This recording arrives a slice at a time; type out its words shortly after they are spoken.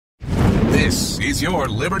This is your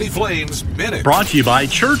Liberty Flames Minute. Brought to you by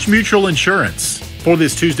Church Mutual Insurance. For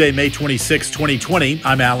this Tuesday, May 26, 2020,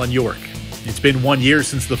 I'm Alan York. It's been 1 year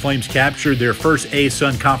since the Flames captured their first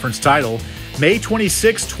ASUN Conference title, May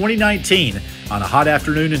 26, 2019. On a hot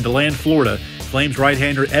afternoon in DeLand, Florida, Flames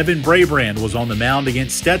right-hander Evan Brabrand was on the mound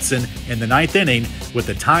against Stetson in the ninth inning with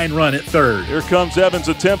a tying run at third. Here comes Evans'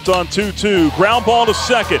 attempt on 2-2. Ground ball to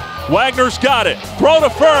second. Wagner's got it. Throw to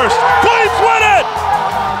first. Flames win it!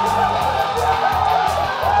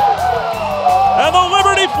 And the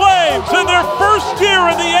Liberty Flames, in their first year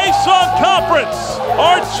in the ASUN Conference,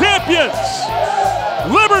 are champions.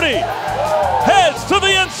 Liberty heads to the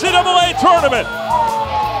NCAA tournament.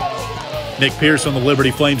 Nick Pierce on the Liberty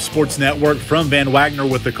Flames Sports Network from Van Wagner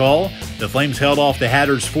with the call. The Flames held off the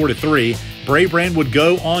Hatters 4-3. Brabrand would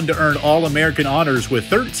go on to earn All-American honors with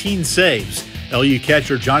 13 saves. LU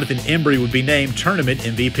catcher Jonathan Embry would be named tournament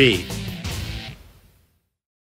MVP.